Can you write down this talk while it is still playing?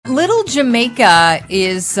Little Jamaica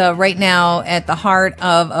is right now at the heart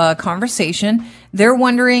of a conversation. They're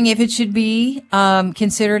wondering if it should be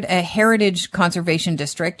considered a heritage conservation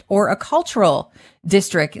district or a cultural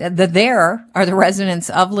district. There are the residents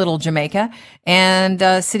of Little Jamaica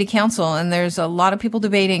and city council, and there's a lot of people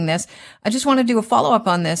debating this. I just want to do a follow-up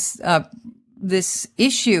on this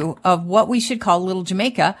issue of what we should call Little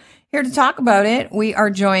Jamaica. Here to talk about it, we are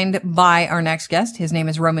joined by our next guest. His name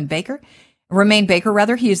is Romain Baker.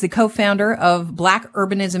 He is the co-founder of Black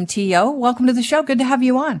Urbanism TO. Welcome to the show. Good to have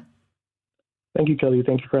you on. Thank you, Kelly.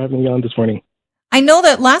 Thank you for having me on this morning. I know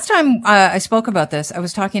that last time I spoke about this, I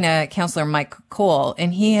was talking to Councillor Mike Cole,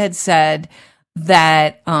 and he had said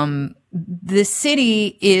that the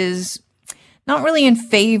city is not really in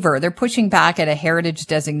favor. They're pushing back at a heritage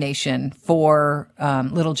designation for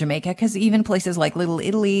Little Jamaica because even places like Little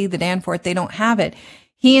Italy, the Danforth, they don't have it.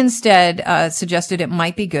 He instead suggested it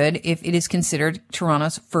might be good if it is considered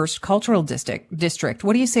Toronto's first cultural district.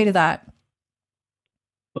 What do you say to that?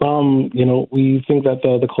 We think that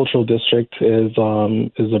the cultural district is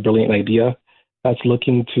a brilliant idea that's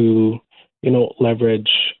looking to,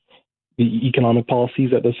 leverage the economic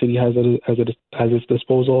policies that the city has at its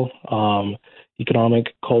disposal,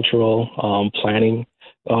 economic, cultural, planning.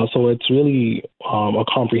 So it's really a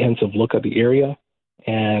comprehensive look at the area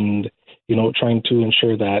and trying to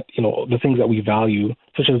ensure that, the things that we value,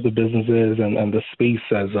 such as the businesses and the space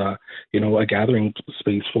as a gathering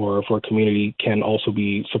space for community can also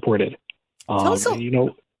be supported.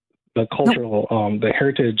 The cultural, the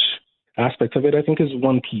heritage aspect of it, I think is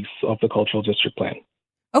one piece of the cultural district plan.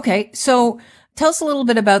 Okay. So tell us a little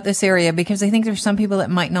bit about this area, because I think there's some people that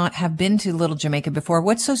might not have been to Little Jamaica before.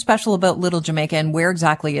 What's so special about Little Jamaica and where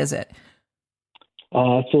exactly is it?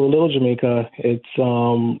 So Little Jamaica,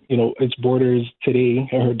 its borders today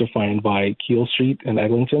are defined by Keele Street in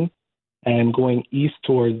Eglinton and going east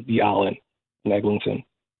towards the Allen in Eglinton.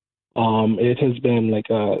 It has been like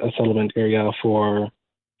a settlement area for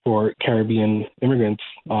Caribbean immigrants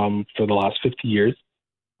for the last 50 years.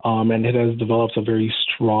 And it has developed a very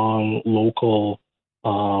strong local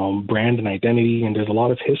brand and identity, and there's a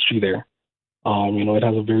lot of history there. It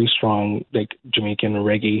has a very strong Jamaican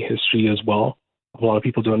reggae history as well. A lot of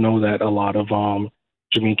people don't know that a lot of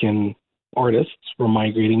Jamaican artists were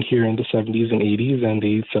migrating here in the 70s and 80s, and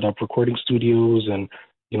they set up recording studios and,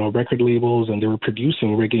 record labels, and they were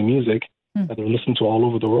producing reggae music that they were listened to all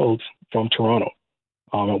over the world from Toronto.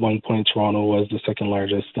 At one point, Toronto was the second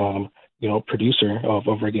largest, producer of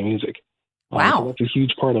reggae music. Wow. So that's a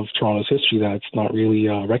huge part of Toronto's history that's not really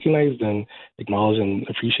recognized and acknowledged and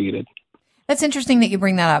appreciated. That's interesting that you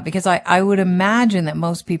bring that up, because I would imagine that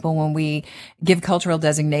most people, when we give cultural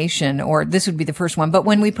designation, or this would be the first one, but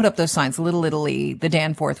when we put up those signs, Little Italy, the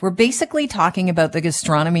Danforth, we're basically talking about the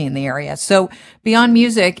gastronomy in the area. So beyond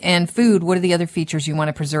music and food, what are the other features you want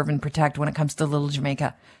to preserve and protect when it comes to Little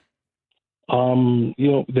Jamaica?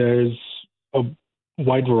 There's a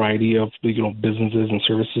wide variety of, businesses and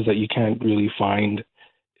services that you can't really find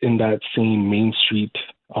in that same Main Street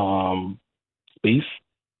space.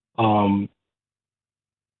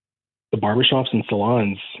 The barbershops and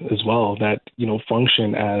salons as well that,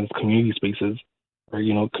 function as community spaces where,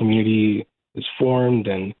 community is formed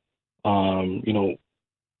and,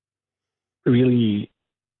 really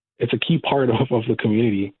it's a key part of the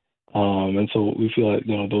community. And so we feel that,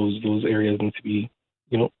 those areas need to be,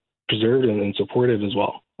 preserved and supported as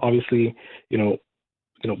well. Obviously,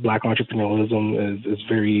 Black entrepreneurialism is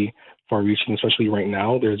very far reaching, especially right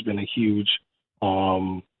now. There's been a huge,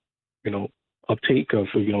 uptake of,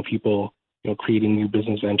 people, creating new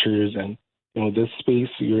business ventures. And, this space,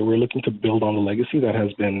 we're looking to build on the legacy that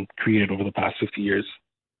has been created over the past 50 years.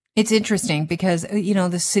 It's interesting because,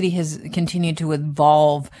 the city has continued to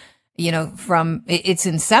evolve, from its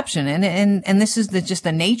inception. And this is just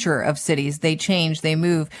the nature of cities. They change, they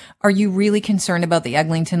move. Are you really concerned about the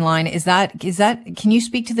Eglinton line? Can you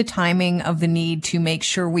speak to the timing of the need to make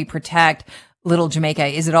sure we protect Little Jamaica?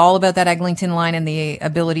 Is it all about that Eglinton line and the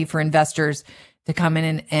ability for investors to come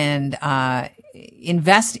in and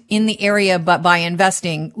invest in the area, but by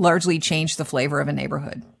investing, largely change the flavor of a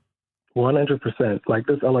neighborhood? 100%. Like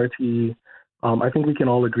this LRT, I think we can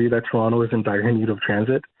all agree that Toronto is in dire need of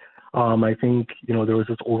transit. I think, there was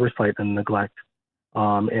this oversight and neglect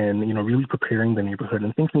and, really preparing the neighborhood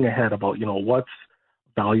and thinking ahead about, what's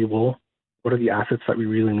valuable, what are the assets that we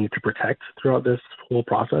really need to protect throughout this whole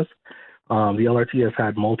process. The LRT has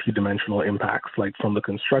had multi-dimensional impacts, like from the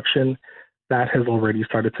construction that has already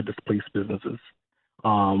started to displace businesses.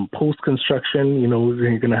 Post-construction,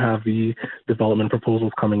 you're going to have the development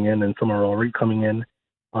proposals coming in, and some are already coming in.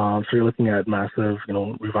 So you're looking at massive,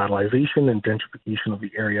 revitalization and gentrification of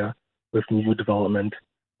the area with new development.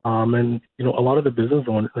 And, a lot of the business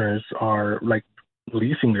owners are like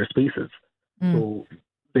leasing their spaces. Mm. So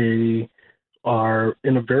they are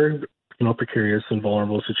in a very, precarious and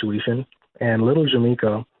vulnerable situation. And Little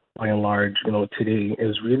Jamaica, by and large, today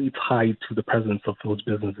is really tied to the presence of those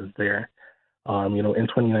businesses there. In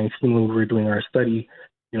 2019, when we were doing our study,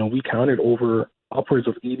 we counted over upwards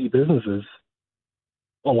of 80 businesses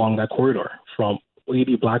along that corridor, from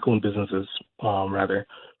 80 black-owned businesses, rather,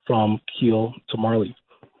 from Keele to Marley.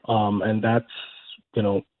 And that's,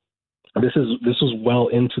 this is well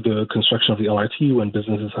into the construction of the LRT when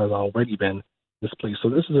businesses have already been displaced. So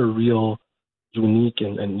this is a real unique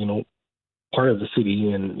and part of the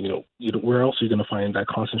city. And, where else are you going to find that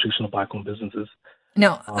concentration of black-owned businesses?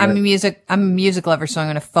 No, I'm a music lover, so I'm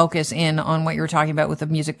going to focus in on what you were talking about with the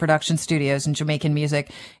music production studios and Jamaican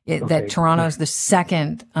music. That Toronto is the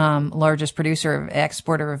second largest producer of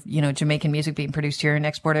exporter of Jamaican music being produced here and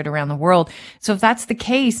exported around the world. So if that's the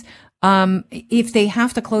case, if they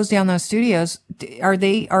have to close down those studios,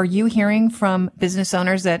 are you hearing from business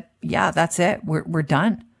owners that that's it, we're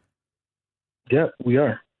done? Yeah, we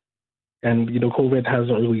are. And, COVID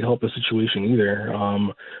hasn't really helped the situation either.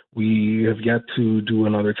 We have yet to do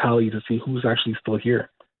another tally to see who's actually still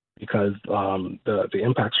here, because the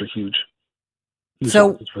impacts are huge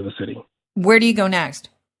so for the city. Where do you go next?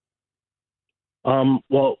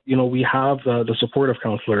 Well, we have the support of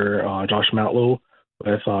Councillor Josh Matlow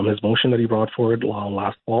with his motion that he brought forward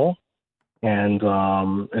last fall. And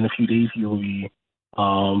in a few days, he will be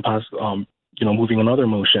moving another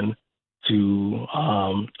motion to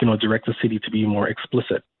direct the city to be more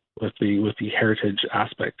explicit with the heritage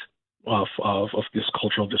aspect of this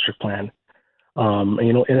cultural district plan.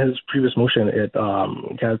 In his previous motion, it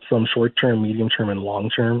had some short-term, medium-term, and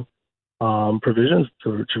long-term provisions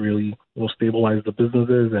to really stabilize the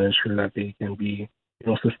businesses and ensure that they can be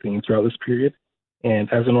sustained throughout this period.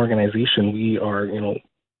 And as an organization, we are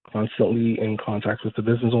constantly in contact with the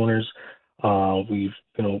business owners. We've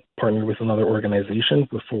partnered with another organization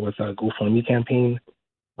with a GoFundMe campaign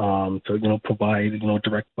to provide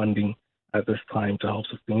direct funding at this time to help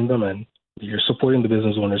sustain them, and you're supporting the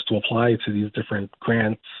business owners to apply to these different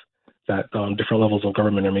grants that different levels of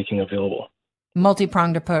government are making available.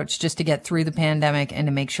 Multi-pronged approach just to get through the pandemic and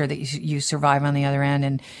to make sure that you survive on the other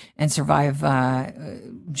end and survive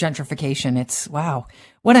gentrification. It's wow,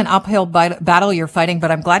 what an uphill battle you're fighting. But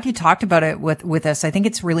I'm glad you talked about it with us. I think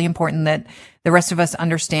it's really important that the rest of us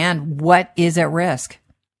understand what is at risk.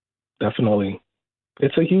 Definitely,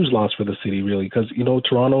 it's a huge loss for the city, really, because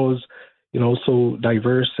Toronto's so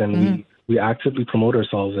diverse, and we actively promote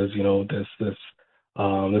ourselves as this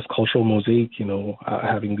cultural mosaic.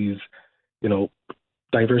 Having these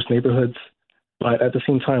diverse neighborhoods. But at the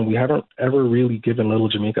same time, we haven't ever really given Little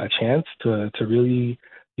Jamaica a chance to really,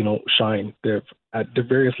 shine. At the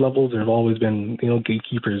various levels, there have always been,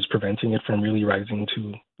 gatekeepers preventing it from really rising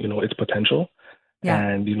to, its potential. Yeah.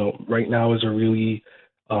 And, right now is a really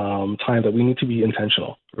time that we need to be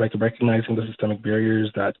intentional, right? Recognizing the systemic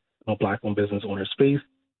barriers that Black-owned business owners face,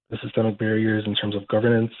 the systemic barriers in terms of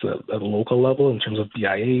governance at the local level, in terms of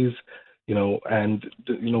BIAs, and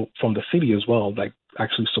from the city as well, like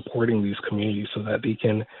actually supporting these communities so that they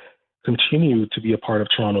can continue to be a part of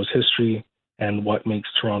Toronto's history and what makes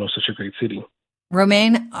Toronto such a great city.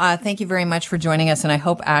 Romain, thank you very much for joining us, and I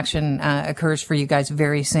hope action occurs for you guys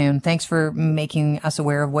very soon. Thanks for making us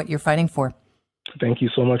aware of what you're fighting for. Thank you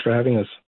so much for having us.